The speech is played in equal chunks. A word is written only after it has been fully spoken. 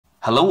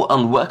Hello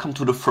and welcome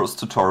to the first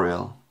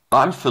tutorial.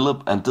 I'm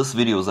Philip and this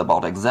video is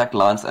about exact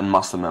lines and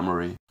muscle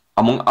memory.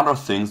 Among other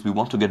things, we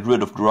want to get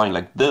rid of drawing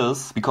like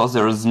this because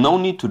there is no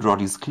need to draw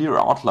these clear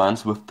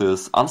outlines with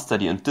this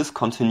unsteady and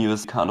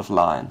discontinuous kind of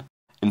line.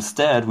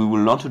 Instead, we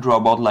will learn to draw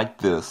about like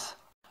this.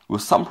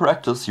 With some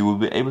practice, you will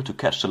be able to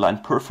catch the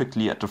line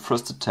perfectly at the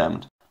first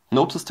attempt.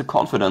 Notice the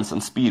confidence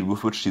and speed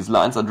with which these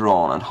lines are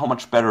drawn and how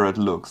much better it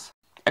looks.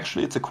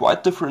 Actually, it's a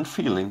quite different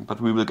feeling,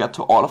 but we will get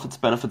to all of its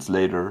benefits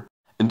later.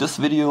 In this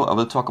video, I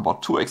will talk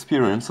about two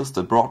experiences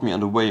that brought me on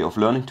the way of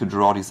learning to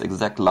draw these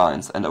exact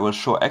lines, and I will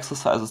show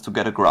exercises to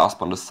get a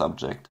grasp on the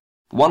subject.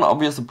 One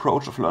obvious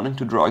approach of learning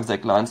to draw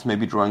exact lines may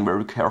be drawing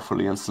very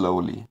carefully and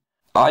slowly.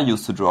 I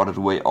used to draw that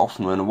way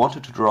often when I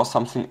wanted to draw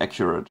something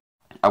accurate.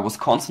 I was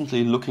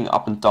constantly looking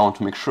up and down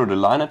to make sure the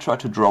line I tried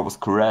to draw was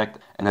correct,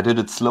 and I did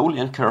it slowly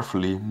and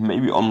carefully,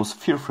 maybe almost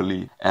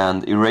fearfully,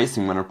 and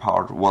erasing when a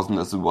part wasn't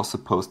as it was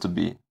supposed to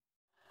be.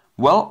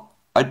 Well,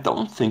 I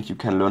don't think you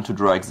can learn to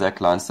draw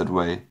exact lines that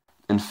way.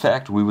 In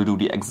fact, we will do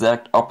the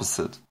exact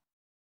opposite.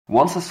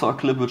 Once I saw a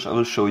clip which I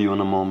will show you in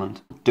a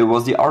moment. There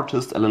was the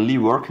artist Alan Lee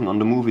working on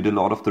the movie The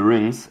Lord of the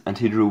Rings, and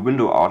he drew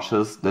window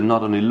arches that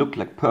not only looked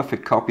like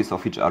perfect copies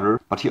of each other,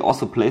 but he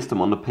also placed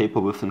them on the paper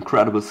with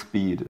incredible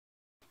speed.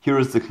 Here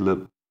is the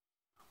clip.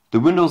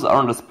 The windows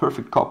aren't as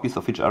perfect copies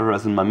of each other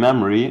as in my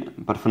memory,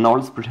 but for now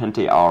let's pretend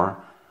they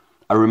are.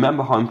 I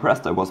remember how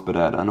impressed I was by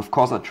that, and of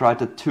course I tried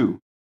that too.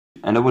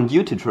 And I want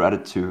you to try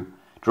that too.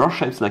 Draw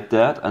shapes like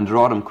that and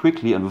draw them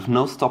quickly and with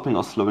no stopping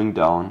or slowing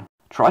down.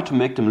 Try to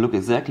make them look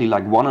exactly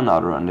like one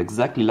another and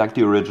exactly like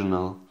the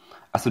original.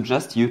 I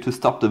suggest you to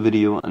stop the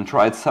video and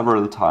try it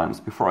several times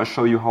before I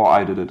show you how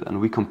I did it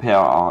and we compare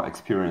our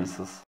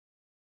experiences.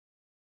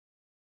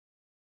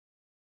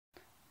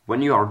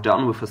 When you are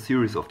done with a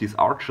series of these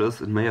arches,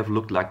 it may have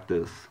looked like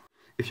this.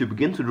 If you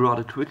begin to draw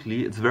it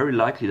quickly, it's very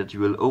likely that you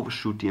will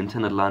overshoot the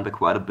intended line by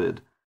quite a bit.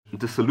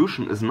 The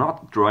solution is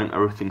not drawing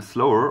everything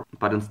slower,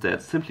 but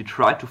instead simply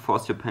try to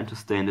force your pen to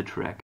stay in the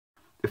track.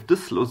 If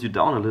this slows you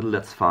down a little,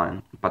 that's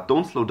fine, but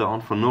don't slow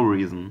down for no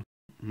reason.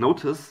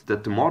 Notice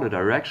that the more the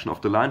direction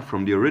of the line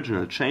from the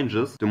original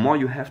changes, the more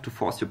you have to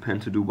force your pen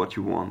to do what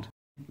you want.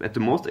 At the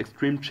most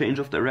extreme change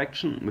of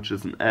direction, which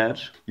is an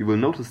edge, you will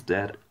notice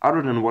that,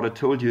 other than what I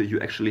told you,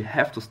 you actually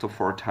have to stop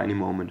for a tiny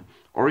moment,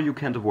 or you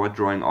can't avoid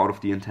drawing out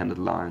of the intended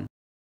line.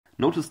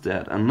 Notice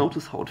that, and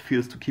notice how it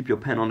feels to keep your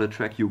pen on the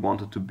track you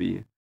want it to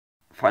be.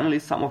 Finally,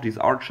 some of these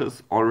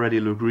arches already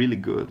look really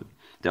good.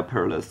 They're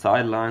parallel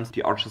sidelines,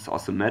 the arches are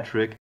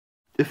symmetric.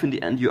 If in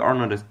the end you are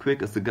not as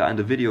quick as the guy in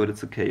the video,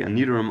 that's okay, and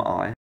neither am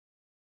I.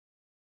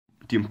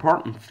 The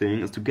important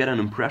thing is to get an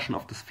impression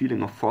of this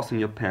feeling of forcing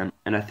your pen,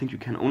 and I think you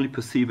can only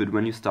perceive it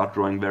when you start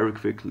drawing very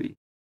quickly.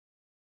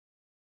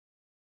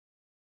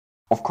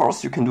 Of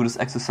course, you can do this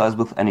exercise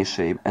with any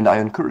shape, and I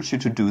encourage you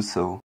to do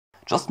so.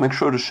 Just make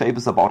sure the shape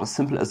is about as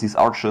simple as these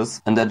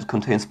arches, and that it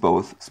contains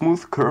both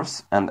smooth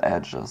curves and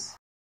edges.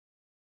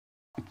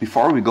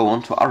 Before we go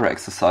on to other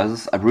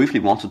exercises, I briefly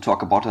want to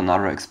talk about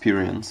another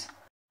experience.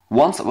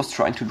 Once I was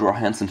trying to draw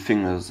hands and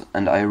fingers,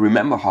 and I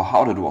remember how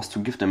hard it was to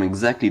give them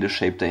exactly the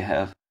shape they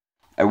have.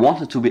 I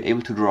wanted to be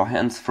able to draw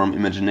hands from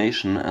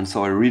imagination, and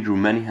so I redrew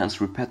many hands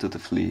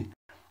repetitively.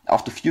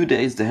 After a few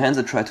days, the hands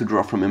I tried to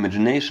draw from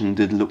imagination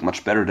did look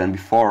much better than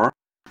before,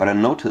 but I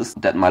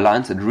noticed that my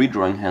lines at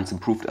redrawing hands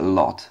improved a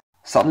lot.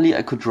 Suddenly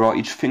I could draw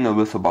each finger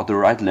with about the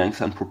right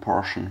length and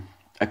proportion.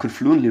 I could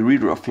fluently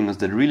redraw fingers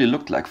that really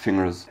looked like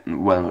fingers.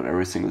 Well, not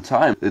every single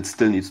time, it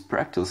still needs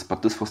practice,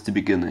 but this was the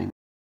beginning.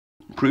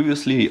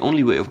 Previously, the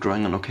only way of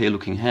drawing an okay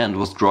looking hand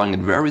was drawing it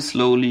very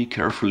slowly,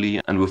 carefully,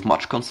 and with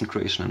much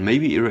concentration, and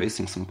maybe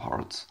erasing some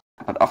parts.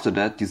 But after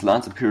that, these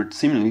lines appeared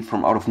seemingly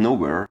from out of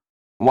nowhere.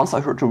 Once I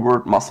heard the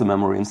word muscle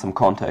memory in some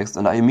context,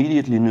 and I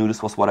immediately knew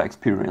this was what I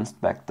experienced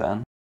back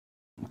then.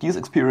 These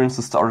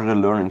experiences started a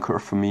learning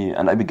curve for me,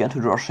 and I began to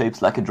draw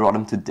shapes like I draw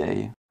them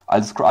today. I'll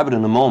describe it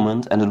in a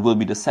moment, and it will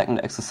be the second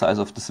exercise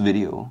of this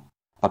video.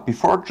 But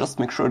before, just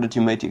make sure that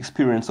you made the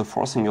experience of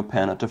forcing your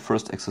pen at the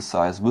first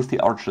exercise with the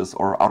arches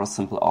or other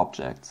simple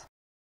objects.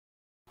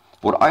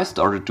 What I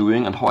started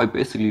doing and how I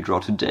basically draw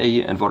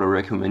today, and what I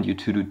recommend you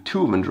to do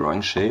too when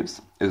drawing shapes,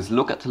 is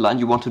look at the line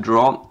you want to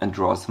draw and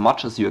draw as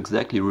much as you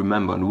exactly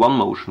remember in one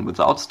motion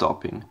without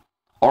stopping.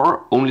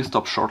 Or only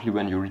stop shortly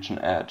when you reach an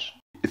edge.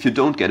 If you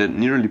don't get it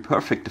nearly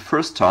perfect the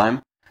first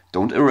time,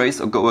 don't erase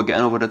or go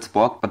again over that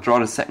spot, but draw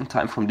the second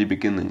time from the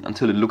beginning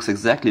until it looks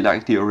exactly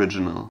like the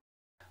original.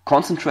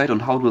 Concentrate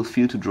on how it will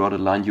feel to draw the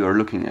line you are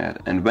looking at,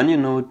 and when you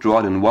know it, draw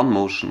it in one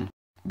motion.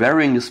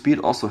 Varying the speed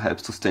also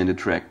helps to stay in the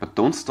track, but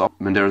don't stop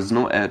when there is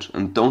no edge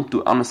and don't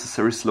do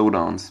unnecessary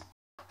slowdowns.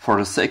 For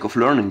the sake of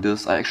learning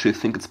this, I actually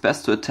think it's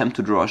best to attempt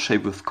to draw a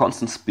shape with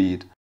constant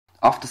speed.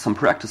 After some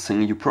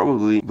practicing, you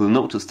probably will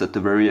notice that the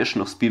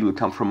variation of speed will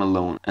come from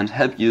alone and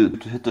help you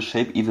to hit the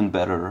shape even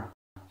better.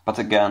 But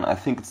again, I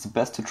think it's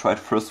best to try it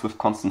first with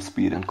constant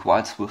speed and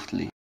quite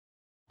swiftly.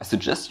 I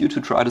suggest you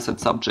to try this at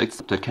subjects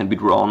that can be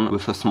drawn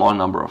with a small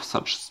number of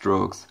such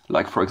strokes,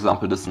 like for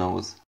example this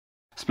nose.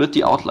 Split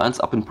the outlines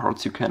up in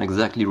parts you can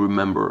exactly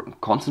remember,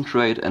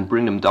 concentrate and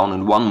bring them down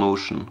in one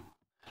motion.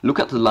 Look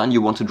at the line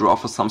you want to draw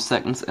for some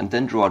seconds and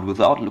then draw it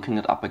without looking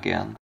it up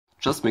again.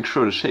 Just make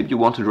sure the shape you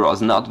want to draw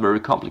is not very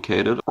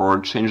complicated or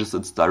changes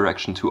its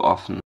direction too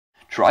often.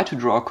 Try to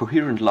draw a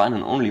coherent line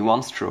in only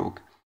one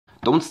stroke.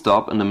 Don't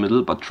stop in the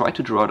middle, but try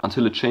to draw it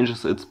until it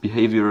changes its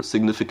behavior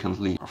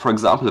significantly, for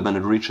example when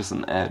it reaches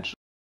an edge.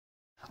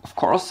 Of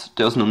course,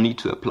 there's no need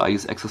to apply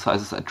these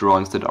exercises at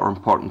drawings that are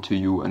important to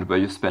you and where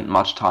you spend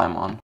much time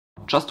on.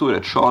 Just do it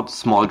at short,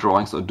 small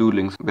drawings or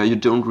doodlings where you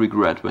don't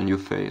regret when you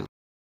fail.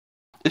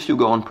 If you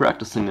go on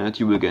practicing it,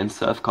 you will gain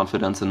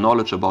self-confidence and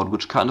knowledge about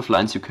which kind of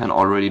lines you can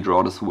already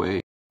draw this way.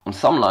 On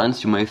some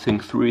lines you may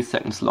think 3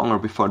 seconds longer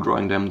before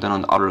drawing them than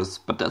on others,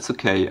 but that's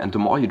okay, and the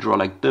more you draw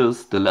like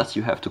this, the less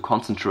you have to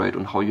concentrate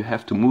on how you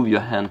have to move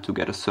your hand to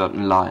get a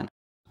certain line.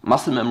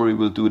 Muscle memory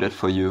will do that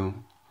for you.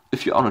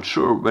 If you are not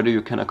sure whether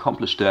you can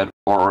accomplish that,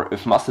 or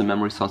if muscle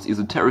memory sounds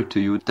esoteric to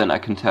you, then I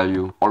can tell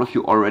you, all of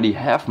you already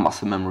have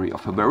muscle memory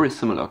of a very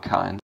similar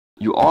kind.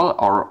 You all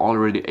are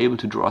already able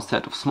to draw a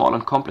set of small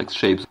and complex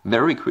shapes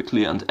very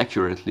quickly and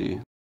accurately.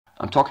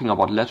 I'm talking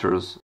about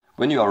letters.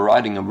 When you are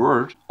writing a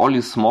word, all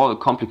these small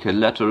complicated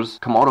letters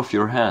come out of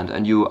your hand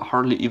and you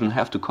hardly even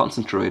have to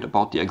concentrate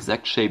about the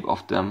exact shape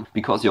of them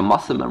because your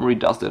muscle memory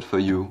does that for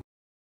you.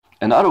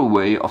 Another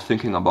way of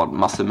thinking about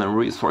muscle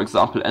memory is, for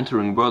example,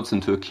 entering words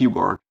into a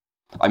keyboard.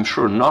 I'm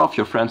sure none of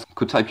your friends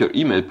could type your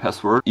email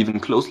password even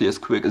closely as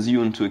quick as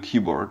you into a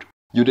keyboard.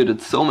 You did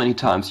it so many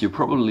times you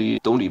probably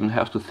don't even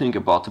have to think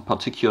about the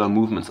particular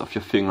movements of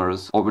your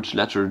fingers or which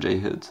letter they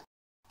hit.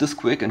 This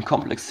quick and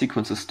complex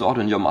sequence is stored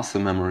in your muscle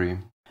memory.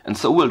 And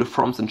so will the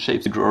forms and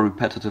shapes you draw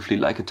repetitively,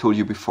 like I told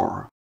you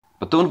before.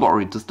 But don't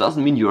worry, this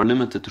doesn't mean you are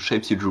limited to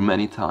shapes you drew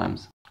many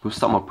times. With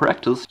some more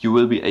practice, you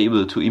will be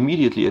able to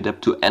immediately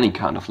adapt to any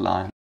kind of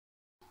line.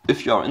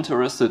 If you are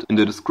interested, in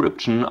the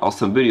description are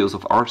some videos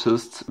of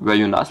artists where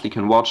you nicely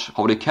can watch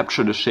how they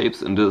capture the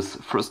shapes in this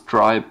first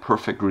try,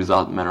 perfect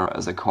result manner,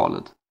 as I call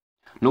it.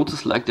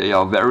 Notice like they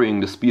are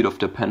varying the speed of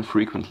their pen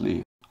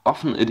frequently.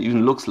 Often it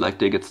even looks like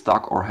they get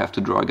stuck or have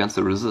to draw against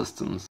a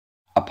resistance.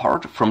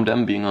 Apart from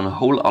them being on a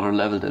whole other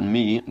level than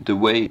me, the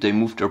way they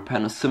move their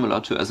pen is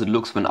similar to as it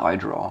looks when I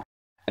draw.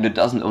 And it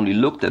doesn't only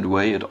look that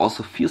way, it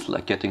also feels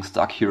like getting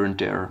stuck here and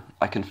there.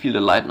 I can feel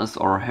the lightness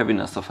or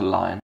heaviness of a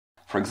line.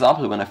 For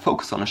example, when I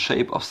focus on a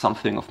shape of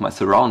something of my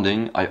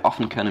surrounding, I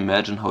often can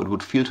imagine how it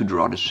would feel to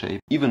draw this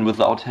shape, even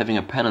without having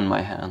a pen in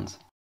my hands.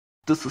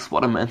 This is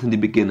what I meant in the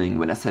beginning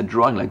when I said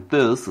drawing like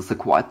this is a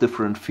quite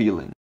different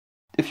feeling.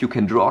 If you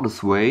can draw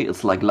this way,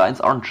 it's like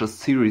lines aren't just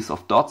series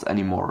of dots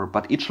anymore,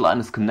 but each line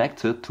is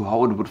connected to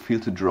how it would feel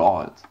to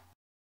draw it.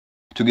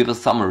 To give a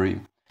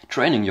summary,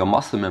 training your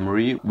muscle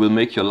memory will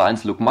make your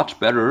lines look much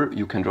better,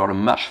 you can draw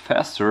them much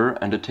faster,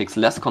 and it takes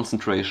less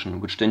concentration,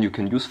 which then you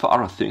can use for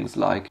other things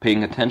like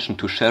paying attention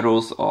to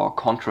shadows or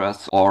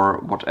contrasts or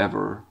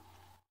whatever.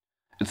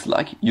 It's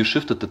like you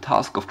shifted the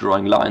task of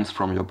drawing lines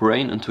from your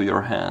brain into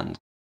your hand.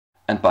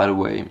 And by the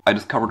way, I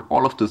discovered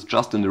all of this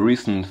just in the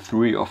recent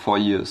 3 or 4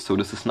 years, so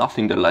this is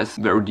nothing that lies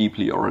very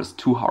deeply or is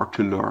too hard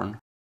to learn.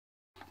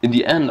 In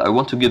the end, I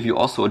want to give you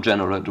also a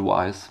general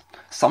advice.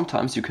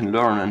 Sometimes you can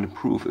learn and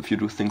improve if you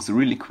do things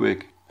really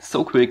quick,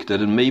 so quick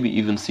that it maybe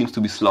even seems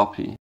to be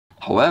sloppy.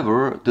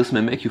 However, this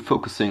may make you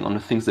focusing on the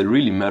things that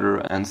really matter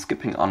and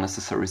skipping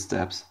unnecessary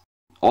steps.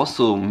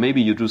 Also,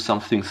 maybe you do some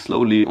things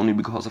slowly only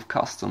because of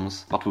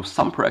customs, but with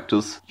some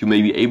practice you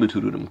may be able to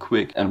do them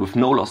quick and with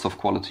no loss of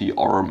quality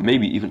or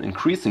maybe even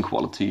increasing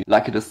quality,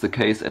 like it is the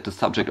case at the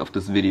subject of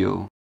this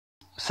video.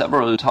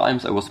 Several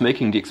times I was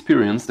making the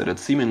experience that at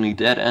seemingly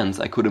dead ends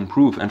I could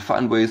improve and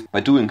find ways by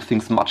doing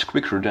things much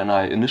quicker than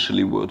I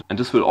initially would, and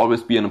this will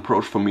always be an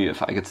approach for me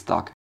if I get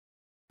stuck.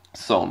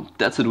 So,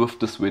 that's it with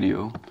this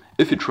video.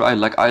 If you tried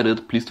like I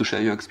did, please do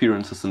share your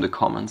experiences in the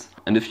comments.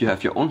 And if you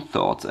have your own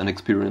thoughts and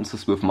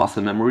experiences with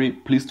muscle memory,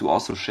 please do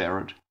also share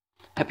it.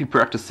 Happy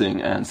practicing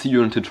and see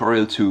you in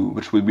tutorial 2,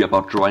 which will be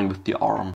about drawing with the arm.